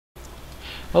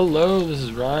Hello, this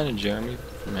is Ryan and Jeremy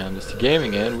from Amnesty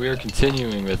Gaming, and we are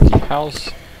continuing with The House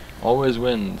Always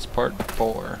Wins, Part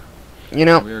 4. You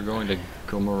know, we are going to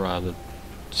Gommarah, the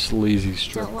sleazy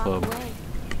strip club.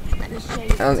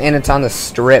 And it's on the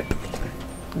strip.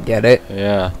 Get it?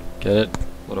 Yeah, get it?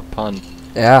 What a pun.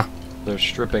 Yeah. They're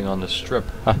stripping on the strip.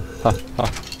 Ha ha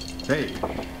ha. Hey,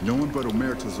 no one but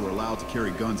Omertas are allowed to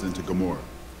carry guns into Gommarah.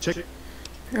 Check it.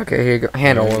 Okay, here you go.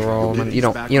 Handle the roll. You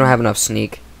don't have enough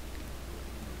sneak.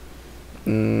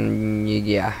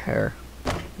 Yeah, her.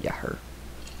 Yeah, her.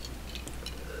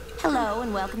 Hello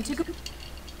and welcome to.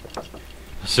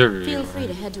 Sir, Feel free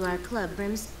to head to our club,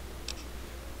 Brims.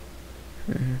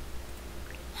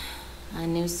 I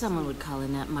knew someone would call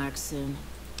in that mark soon.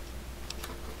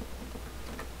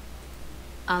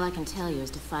 All I can tell you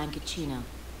is to find Caccino.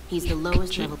 He's the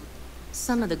lowest level.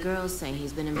 Some of the girls say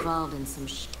he's been involved in some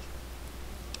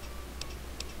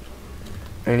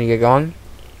And you get going?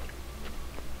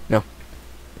 No.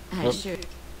 I sure.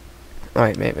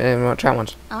 Alright, maybe we'll try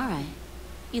once. Alright.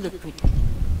 You look pretty.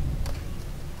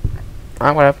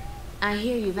 Alright, whatever. I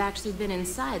hear you've actually been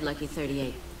inside Lucky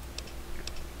 38.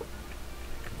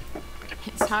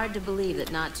 It's hard to believe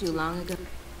that not too long ago,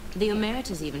 the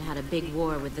Emeritus even had a big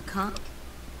war with the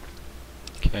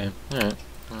Okay, alright.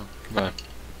 Well, bye.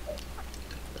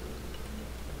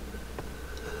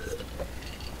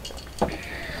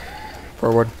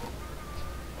 Forward.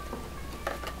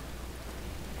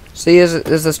 See, is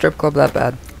the strip club that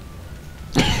bad?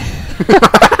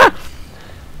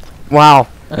 Wow,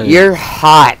 you're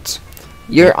hot.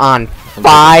 You're on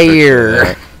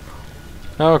fire.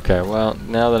 Okay, well,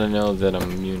 now that I know that I'm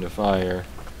immune to fire,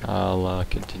 I'll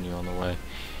continue on the way.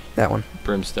 That one.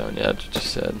 Brimstone, yeah, that's what you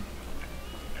said.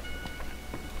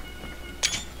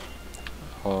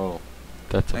 Oh,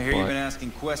 that's a I hear you've butt. been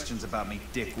asking questions about me,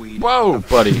 dickweed. Whoa,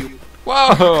 buddy.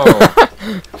 Whoa!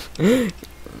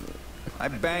 I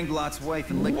banged Lot's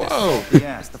wife and licked Whoa. her salty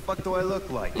ass. The fuck do I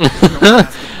look like?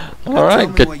 Alright,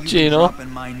 Caccino.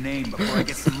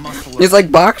 It's like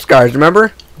boxcars,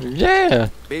 remember? Yeah.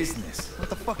 Business. What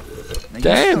the fuck? Now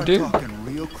Damn, you dude. start talking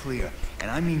real clear, and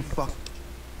I mean fuck.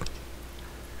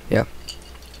 Yeah.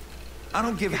 I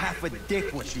don't give half a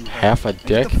dick what you heard. Half a Now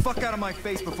dick? get the fuck out of my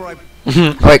face before I.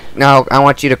 Wait, now I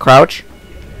want you to crouch.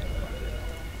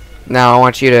 Now I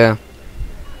want you to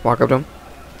walk up to him.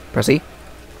 Press E.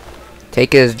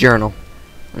 Take his journal.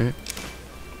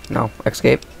 No,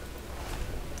 escape.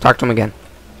 Talk to him again.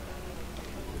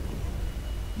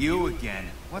 You again?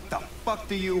 What the fuck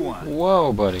do you want?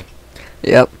 Whoa, buddy.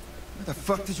 Yep. Where the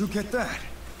fuck did you get that?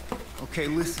 Okay,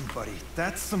 listen, buddy.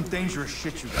 That's some dangerous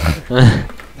shit you got.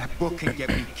 That book can get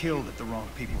me killed if the wrong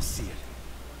people see it.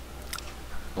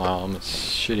 Wow, I'm a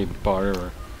shitty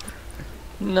barber.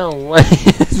 No way.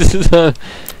 This is a...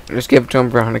 Just give it to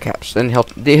him for 100 caps. Then he'll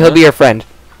be your friend.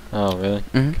 Oh, really?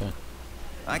 Okay.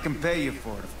 I can pay you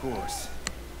for it, of course.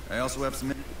 I also have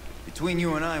some... Between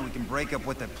you and I, we can break up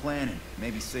what they're planning.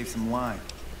 Maybe save some line.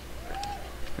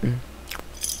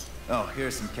 Oh,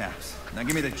 here's some caps. Now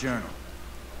give me the journal.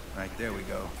 Right, there we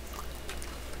go.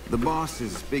 The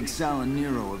bosses, Big Sal and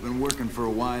Nero, have been working for a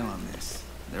while on this.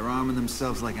 They're arming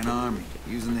themselves like an army,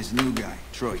 using this new guy,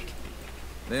 Troik.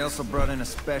 They also brought in a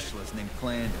specialist named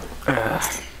Clandor.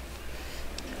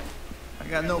 I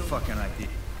got no fucking idea.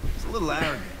 He's a little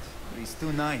arrogant, but he's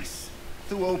too nice.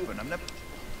 Too open. I'm never...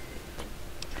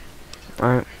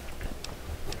 Alright.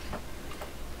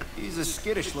 He's a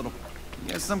skittish little...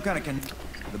 He has some kind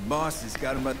of The boss has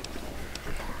got him at...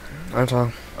 That's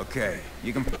all. Okay,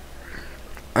 you can...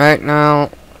 Alright,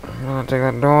 now I'm gonna take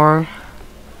that door.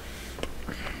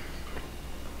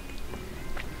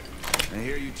 I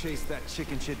hear you chased that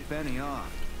chicken shit Benny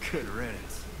off. Good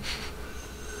riddance.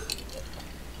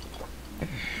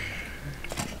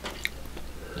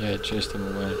 Yeah, I chased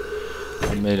him away.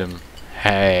 I made him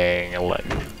hang a leg.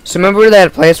 So remember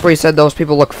that place where you said those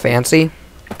people look fancy?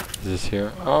 Is this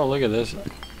here? Oh, look at this.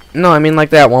 No, I mean like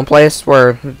that one place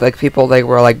where like people they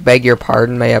were like beg your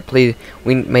pardon,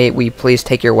 may we please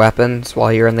take your weapons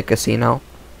while you're in the casino.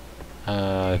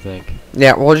 I think.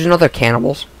 Yeah, well, did you know they're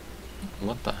cannibals?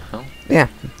 What the hell? Yeah.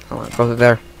 Go through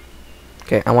there.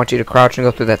 Okay, I want you to crouch and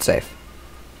go through that safe.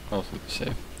 Oh, through the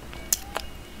safe.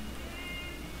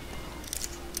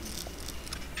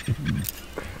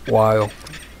 Wow.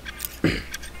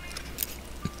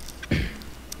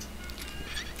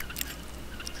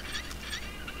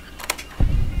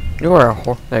 You are a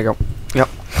whore. There you go. Yep.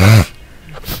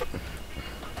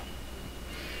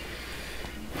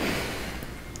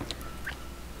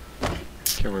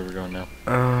 Okay, where are we going now?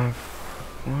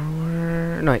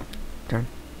 Forward. No, wait. Turn.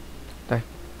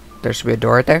 There should be a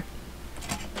door right there.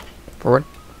 Forward.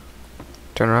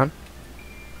 Turn around.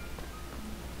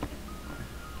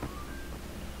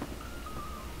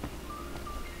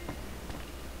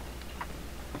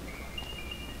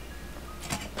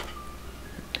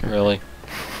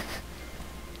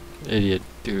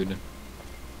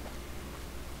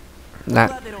 I'm That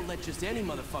glad they don't let just any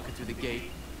motherfucker through the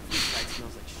gate. This site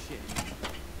smells like shit.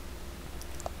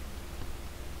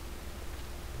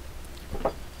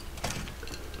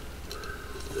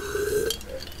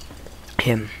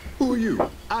 him. Who are you?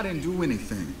 I didn't do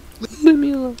anything. Leave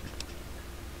me alone.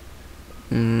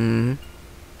 Hmm.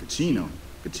 Pacino.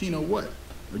 Pacino what?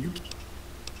 Are you...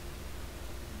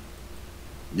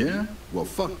 Yeah? Well,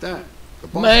 fuck that. The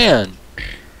boss... Man!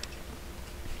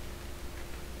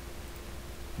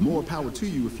 More power to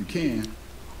you if you can.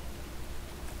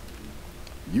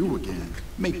 You again.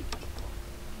 Make...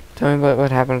 Tell me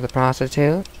what happened to the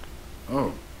prostitute.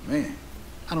 Oh, man.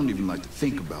 I don't even like to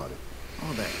think about it.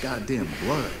 All that goddamn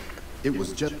blood. It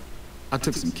was just... I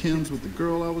took some chems with the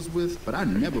girl I was with, but I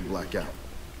never black out.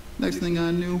 Next thing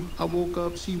I knew, I woke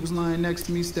up, she was lying next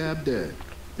to me, stabbed dead.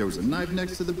 There was a knife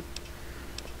next to the...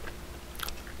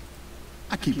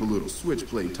 I keep a little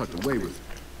switchblade tucked away with me.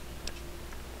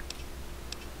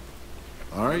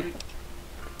 Alright?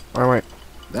 Alright.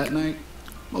 That night,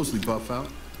 mostly buff out.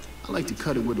 I like to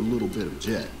cut it with a little bit of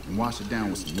jet and wash it down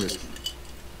with some whiskey.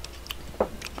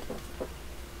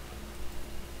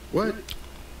 What?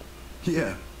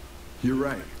 Yeah, you're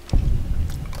right.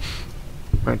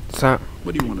 Wait, so,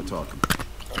 What do you want to talk about?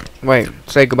 wait,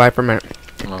 say goodbye for a minute.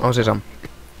 Oh. I'll say something.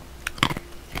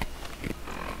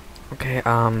 Okay,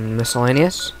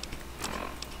 miscellaneous.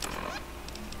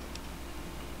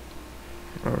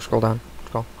 Oh, scroll down.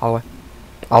 Scroll. All the way.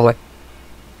 All the way.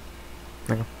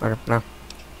 There you go. Okay, now.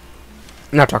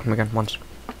 Now talk to me again, once.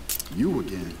 You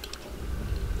again?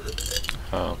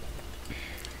 Oh.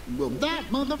 Well, that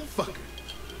motherfucker.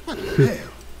 What the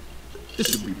hell? This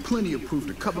should be plenty of proof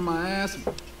to cover my ass.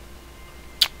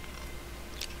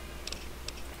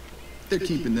 They're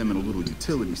keeping them in a little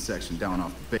utility section down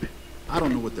off the bay. I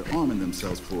don't know what they're arming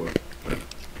themselves for.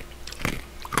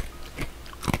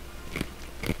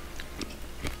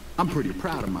 I'm pretty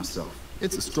proud of myself.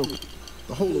 It's a stroke.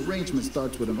 The whole arrangement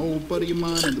starts with an old buddy of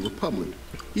mine in the Republic.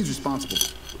 He's responsible.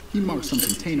 He marks some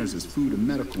containers as food and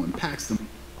medical and packs them.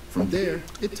 From there,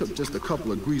 it took just a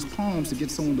couple of greased palms to get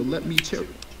someone to let me chill.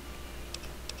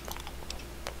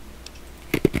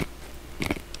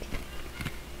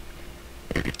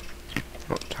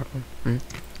 Oh, talk to me.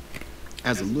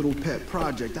 As a little pet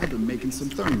project, I've been making some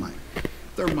thermite.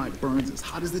 Thermite burns as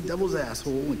hot as the devil's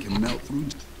asshole and can melt through.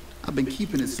 I've been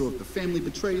keeping it so if the family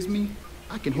betrays me,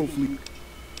 I can hopefully...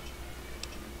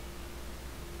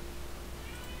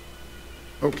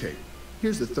 Okay,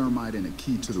 here's the thermite and a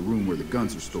key to the room where the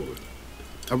guns are stored.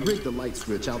 I rigged the light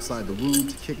switch outside the room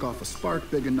to kick off a spark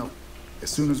big enough.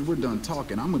 As soon as we're done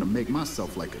talking, I'm gonna make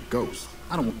myself like a ghost.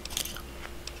 I don't want...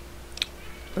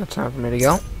 That's time for me to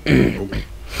go. Okay.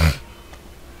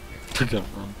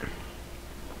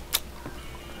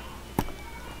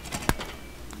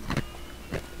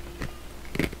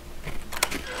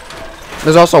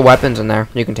 There's also weapons in there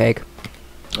you can take.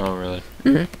 Oh, really?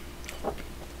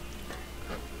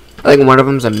 I think one of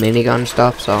them's a minigun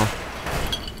stuff, so.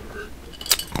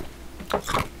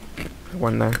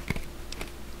 One there.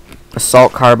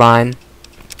 Assault carbine.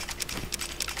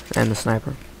 And the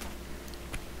sniper.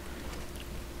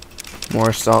 More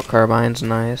assault carbines,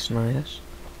 nice, nice.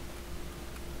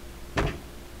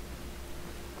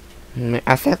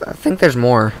 I think there's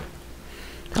more.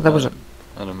 I thought there was a,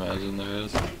 I'd imagine there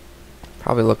is.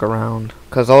 probably look around,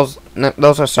 cause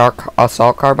those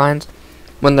assault carbines,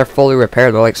 when they're fully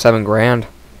repaired, they're like $7 grand.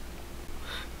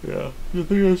 Yeah. You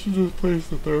think I should just place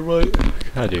the thermite?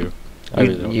 I do. I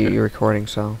really don't care. You're recording,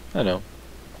 so. I know.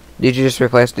 Did you just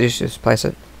replace? Did you just place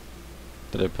it?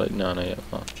 Did I play? No, not yet.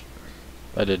 Oh.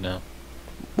 I did now.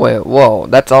 Wait, whoa,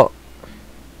 that's all.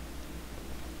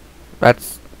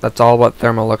 That's all what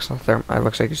thermal looks like. It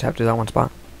looks like you just have to do that one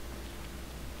spot.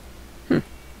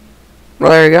 Well,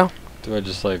 there you go. Do I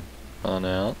just like on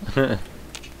out?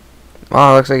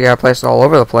 Well, it looks like you got placed all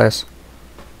over the place.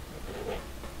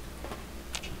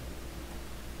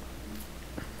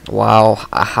 Wow,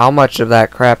 how much of that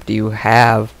crap do you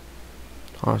have?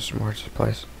 Oh, there's more to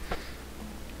place.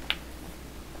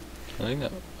 I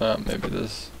think that maybe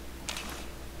this.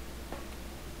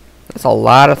 That's a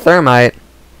lot of thermite.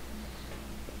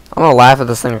 I'm gonna laugh if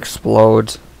this thing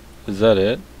explodes. Is that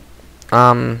it?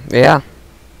 Yeah.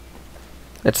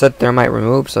 It said thermite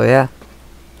removed, so yeah.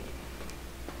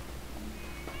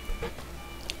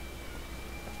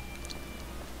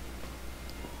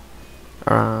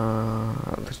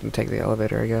 Let's take the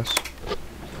elevator, I guess.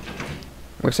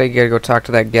 Looks like you gotta go talk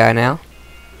to that guy now.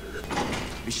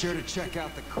 Be sure to check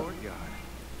out the courtyard.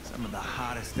 Some of the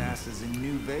hottest asses in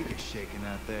New Vegas shaking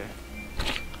out there.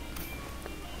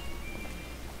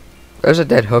 There's a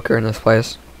dead hooker in this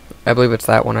place. I believe it's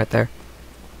that one right there.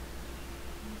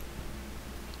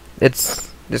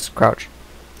 It's just crouch,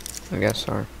 I guess,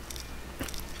 or...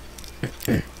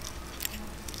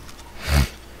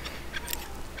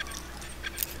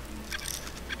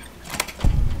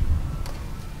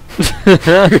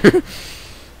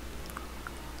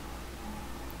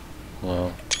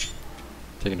 Wow.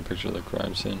 Taking a picture of the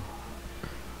crime scene.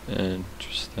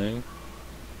 Interesting.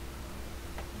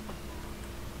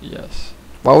 Yes.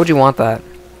 Why would you want that?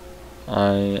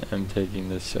 I am taking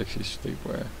this sexy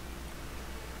sleepwear.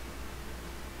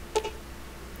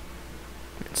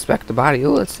 Inspect the body.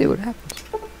 Oh, let's see what happens.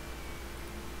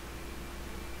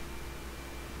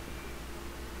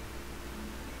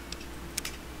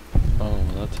 Oh,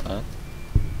 that's hot.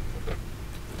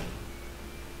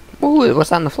 Ooh,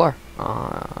 what's on the floor? Is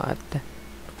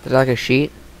that like a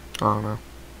sheet? I don't know.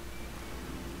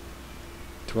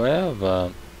 Do I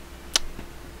have,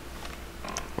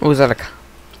 Ooh, is that a...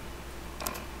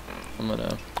 I'm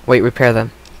gonna... Wait, repair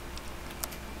them.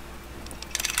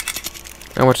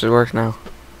 How much does it work now?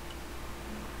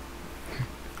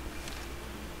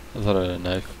 I thought I had a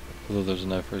knife. I thought there's a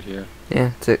knife right here.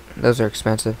 Yeah, those are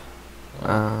expensive.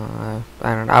 I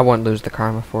don't know. I wouldn't lose the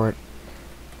karma for it.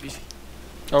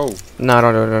 Oh! No.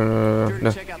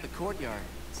 Sure, check out the courtyard.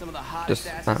 Some of the hottest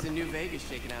Just, asses in New Vegas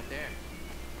shaking out there.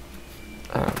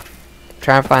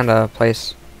 Try and find a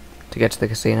place to get to the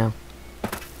casino.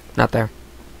 Not there.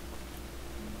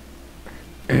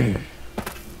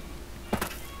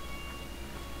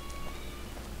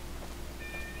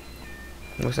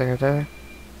 Looks like right there.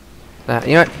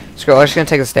 You know what? Screw it, we're just gonna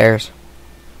take the stairs.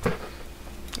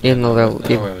 Even though they'll... That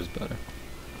way was better.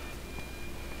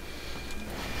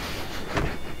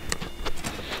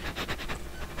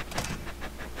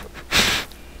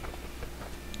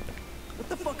 What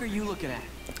the fuck are you looking at?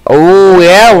 Oh,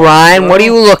 yeah, Ryan, what are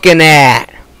you looking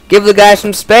at? Give the guy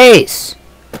some space.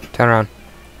 Turn around.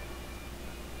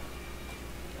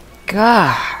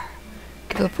 God.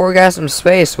 Give the poor guy some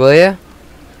space, will ya?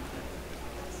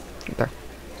 There.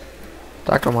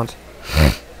 Talk to him once.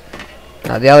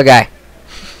 No, the other guy.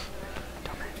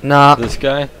 No. This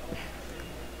guy?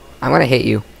 I'm gonna hit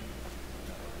you.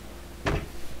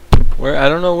 Where? I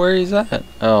don't know where he's at.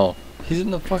 Oh. He's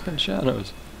in the fucking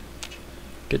shadows.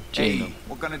 Get Hey, Jane.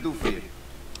 what can I do for you?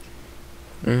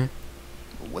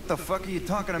 What the fuck are you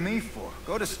talking to me for?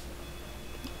 Go to...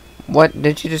 What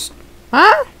did you just...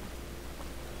 Huh?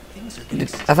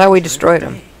 I thought we destroyed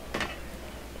him.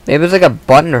 Maybe it's like a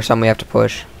button or something we have to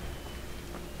push.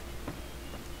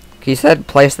 He said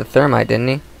place the thermite, didn't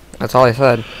he? That's all he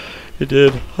said. He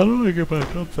did. How do I get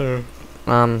back up there?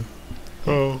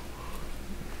 Oh.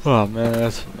 Oh man,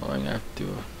 that's annoying. I have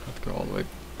to go all the way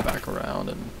back around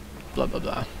and blah blah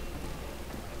blah.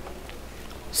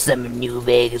 Some of New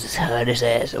Vegas is hard as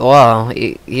ass. Wow,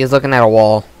 he's looking at a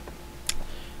wall.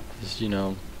 Just, you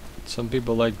know, some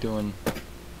people like doing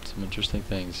some interesting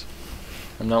things.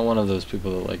 I'm not one of those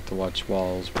people that like to watch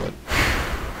walls, but...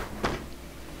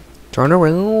 Turn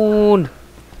around.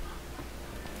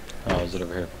 Oh, is it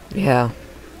over here? Yeah.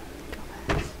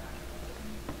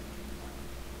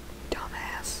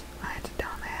 Dumbass. Ryan's a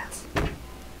dumbass.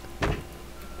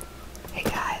 Hey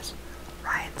guys,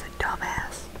 Ryan's a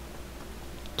dumbass.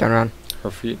 Turn around.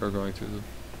 Her feet are going through the...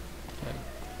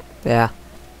 Yeah.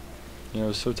 You know,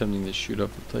 it's so tempting to shoot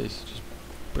up the place. Just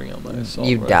bring out my assault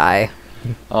You rifle. die.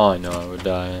 Oh, I know I would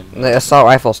die. The assault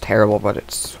rifle's terrible, but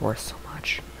it's worth so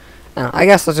much. I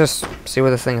guess let's just see where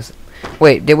this thing is.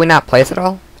 Wait, did we not place it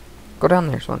all? Go down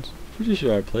there once. Pretty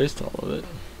sure I placed all of it.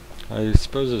 I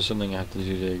suppose there's something I have to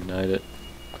do to ignite it.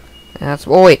 That's...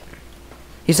 Oh, wait.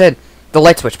 He said the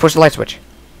light switch. Push the light switch.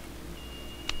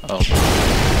 Oh.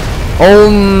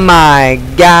 Oh my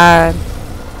god.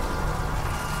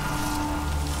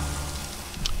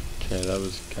 Okay, that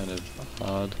was kind of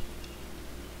odd.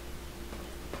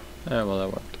 Yeah, well, that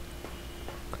worked.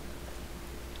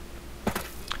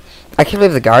 I can't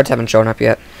believe the guards haven't shown up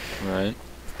yet. Right.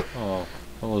 Oh,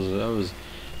 what was it? That was...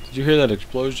 Did you hear that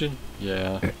explosion?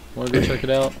 Yeah. Want to go check it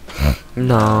out?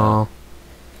 No.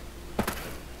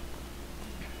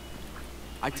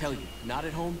 I tell you, not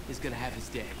at home is gonna have his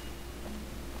day.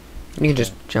 You can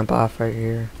just jump off right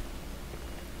here.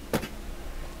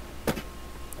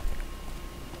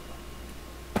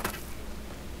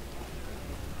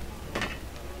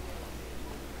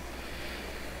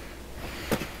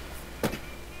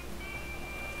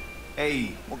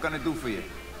 Hey, what can I do for you?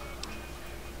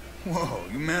 Whoa,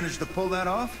 you managed to pull that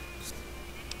off?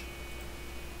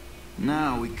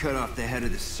 Now we cut off the head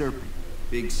of the serpent.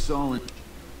 Big solid.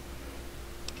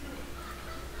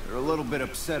 They're a little bit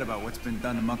upset about what's been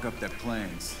done to muck up their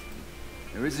plans.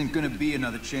 There isn't gonna be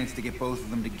another chance to get both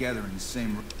of them together in the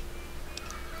same room.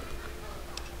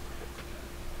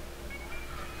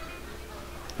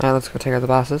 Alright, let's go take out the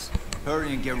bosses.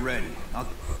 Hurry and get ready. I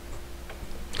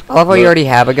love how you already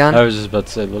have a gun. I was just about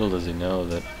to say, little does he know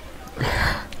that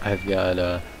I've got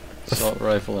a assault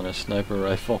rifle and a sniper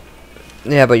rifle.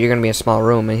 Yeah, but you're gonna be in a small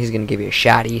room, and he's gonna give you a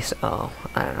shotty. So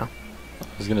I don't know.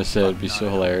 I was gonna say it'd be so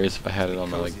hilarious if I had it on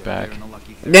my like back.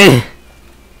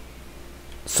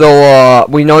 So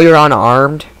we know you're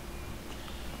unarmed.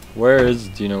 Where is?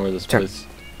 Do you know where this Turn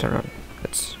around.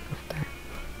 It's right there.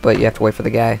 But you have to wait for the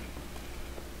guy.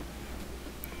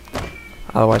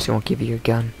 Otherwise, he won't give you your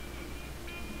gun.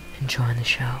 Enjoying the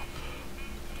show.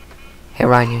 Hey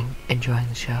Ryan, you enjoying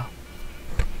the show?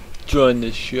 Join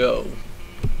this show.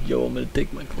 Yo, I'm gonna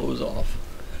take my clothes off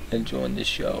and join this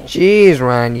show. Jeez,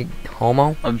 Ryan, you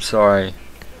homo. I'm sorry.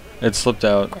 It slipped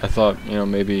out. I thought, you know,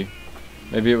 maybe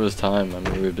it was time. I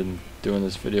mean, we've been doing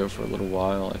this video for a little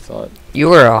while. I thought. You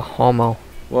were a homo.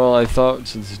 Well, I thought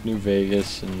since it's New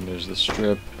Vegas and there's the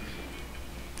strip.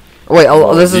 Wait,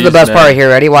 oh, this is the best part here.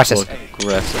 Ready? Watch this.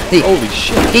 Aggressive. Holy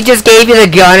shit. He just gave you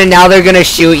the gun and now they're gonna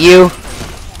shoot you.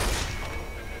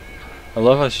 I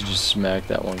love how she just smacked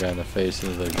that one guy in the face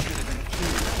and was like,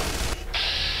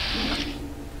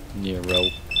 Nero.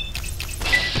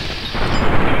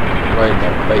 Right in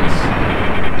the face.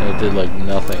 And it did like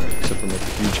nothing except for make a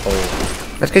huge hole.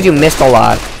 That's because you missed a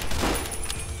lot.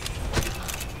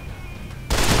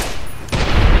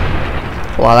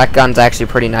 Wow, that gun's actually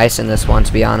pretty nice in this one,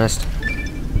 to be honest.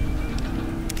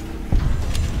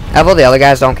 All the other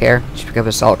guys don't care. Just pick up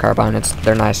assault carbine.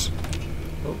 They're nice.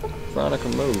 Oh, Veronica,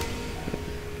 move.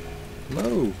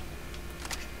 Move.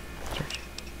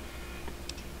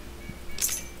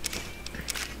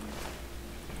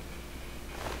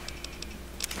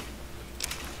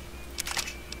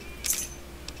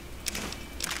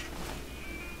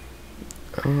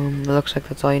 It looks like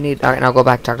that's all you need. Alright, now go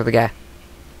back and talk to the guy.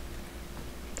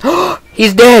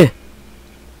 He's dead!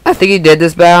 I think he did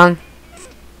this bad.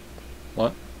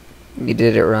 What? You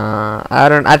did it wrong.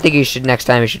 I think you should, next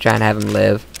time you should try and have him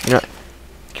live. You know,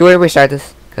 can we restart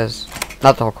this? Because,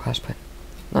 not the whole quest, but,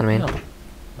 know what I mean?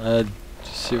 No.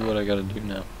 Just see what I gotta do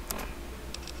now.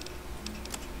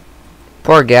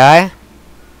 Poor guy.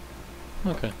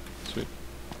 Okay, sweet.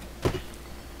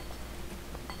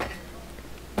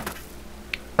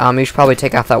 You should probably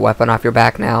take off that weapon off your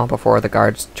back now before the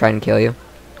guards try and kill you.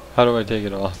 How do I take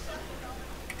it off?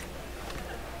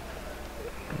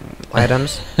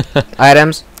 Items.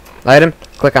 Items. Item.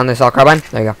 Click on the assault carbine.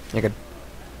 There you go. You're good.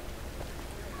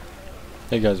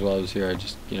 Hey guys, while I was here, I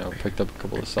just, you know, picked up a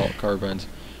couple of assault carbines.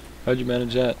 How'd you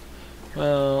manage that?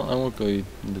 Well, I won't go into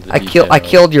the details. I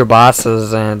killed your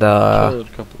bosses and killed a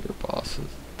couple of your bosses.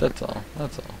 That's all.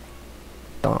 That's all.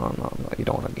 No, you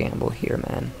don't want to gamble here,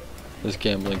 man. This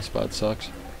gambling spot sucks.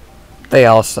 They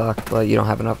all suck, but you don't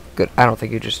have enough good. I don't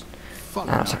think you just.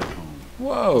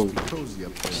 Whoa!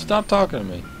 Stop talking to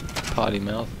me, potty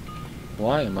mouth.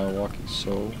 Why am I walking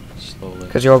so slowly?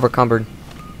 Because you're overcumbered.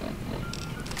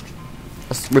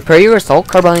 Let's repair your assault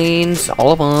carbines,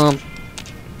 all of them.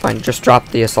 Fine, just drop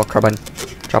the assault carbine.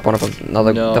 Drop one of them. No,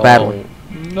 the bad one.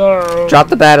 No. Drop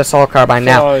the bad assault carbine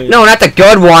now. Fine. No, not the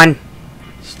good one.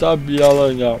 Stop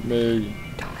yelling at me.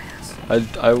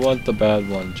 I want the bad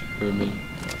one, Jeremy.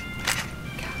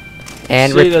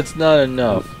 And see, that's not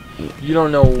enough. You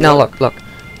don't know. No, look.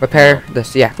 Repair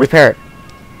this. Yeah, repair it.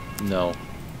 No.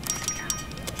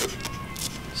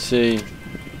 See.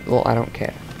 Well, I don't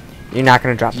care. You're not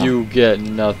gonna drop them. You get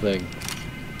nothing.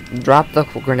 Drop the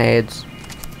grenades.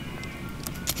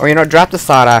 Or, you know, drop the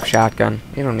sawed-off shotgun.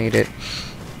 You don't need it.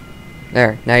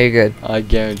 There, now you're good. I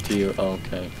guarantee you.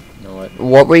 Okay. You know what?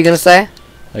 What were you gonna say?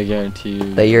 I guarantee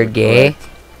you. That you're gay? Correct.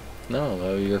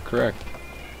 No, you're correct.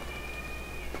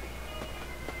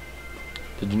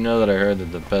 Did you know that I heard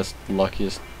that the best,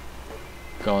 luckiest,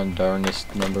 gone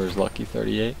darnest number is lucky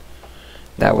 38?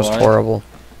 That was horrible.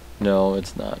 No,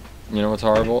 it's not. You know what's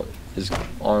horrible? Is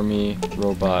Army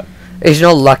Robot. Is you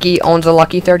know Lucky owns a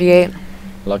Lucky 38?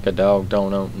 Like a dog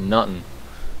don't own nothing.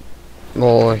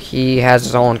 Well, he has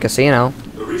his own casino.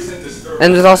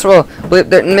 And there's also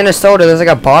in Minnesota, there's like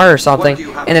a bar or something,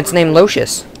 and it's named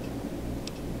Lucius.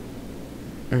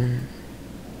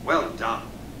 Well done.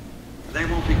 They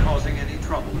won't be causing any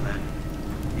trouble then.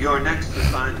 Your next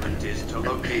assignment is to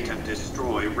locate and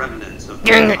destroy remnants of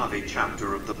the Mojave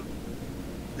chapter of the...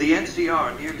 The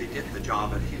NCR nearly did the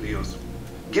job at Helios.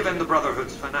 Given the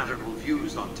Brotherhood's fanatical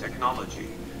views on technology,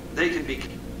 they can be...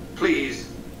 Please.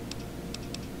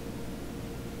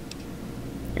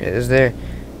 Is there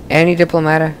any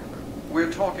diplomatic?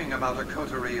 We're talking about a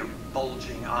coterie of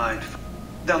bulging-eyed...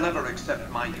 They'll never accept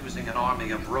my using an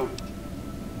army of robots.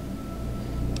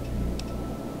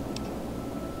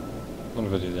 What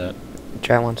if I do that?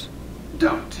 Try once.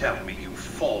 Don't tell me you've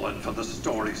fallen for the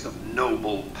stories of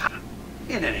noble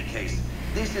In any case,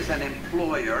 this is an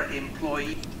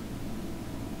employer-employee.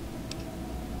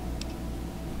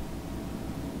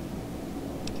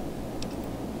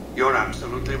 You're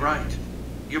absolutely right.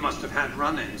 You must have had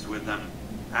run-ins with them,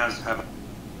 as have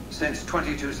since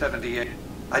 2278.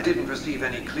 I didn't receive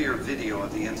any clear video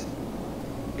of the incident.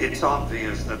 It's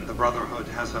obvious that the Brotherhood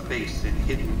has a base in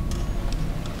Hidden.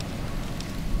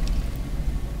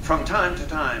 From time to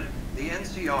time, the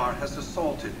NCR has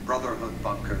assaulted Brotherhood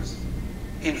bunkers.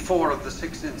 In 4 of the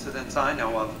 6 incidents I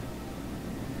know of,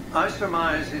 I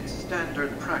surmise it's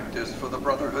standard practice for the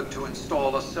Brotherhood to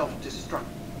install a self-destruct.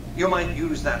 You might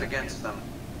use that against them,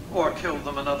 or kill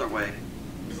them another way.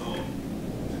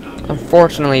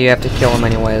 Unfortunately, you have to kill him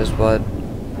anyways, but...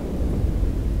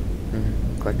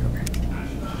 click OK.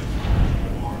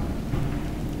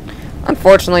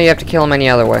 Unfortunately, you have to kill him any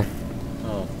other way.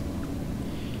 Oh.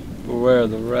 Beware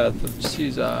the wrath of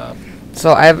Caesar.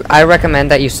 So I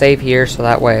recommend that you save here, so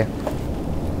that way...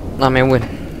 I mean,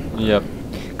 Yep.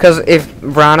 because if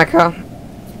Veronica...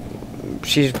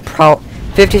 She's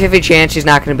 50-50 chance she's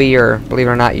not going to be your, believe it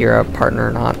or not, your partner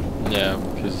or not. Yeah,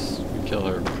 because we kill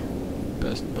her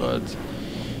best buds.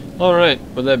 Alright,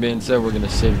 with that being said, we're going to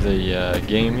save the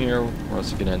game here, or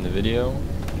else we can end the video.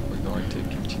 We're going to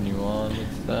continue on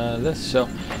with this. So,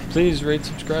 please rate,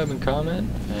 subscribe, and comment,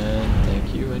 and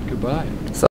thank you, and goodbye.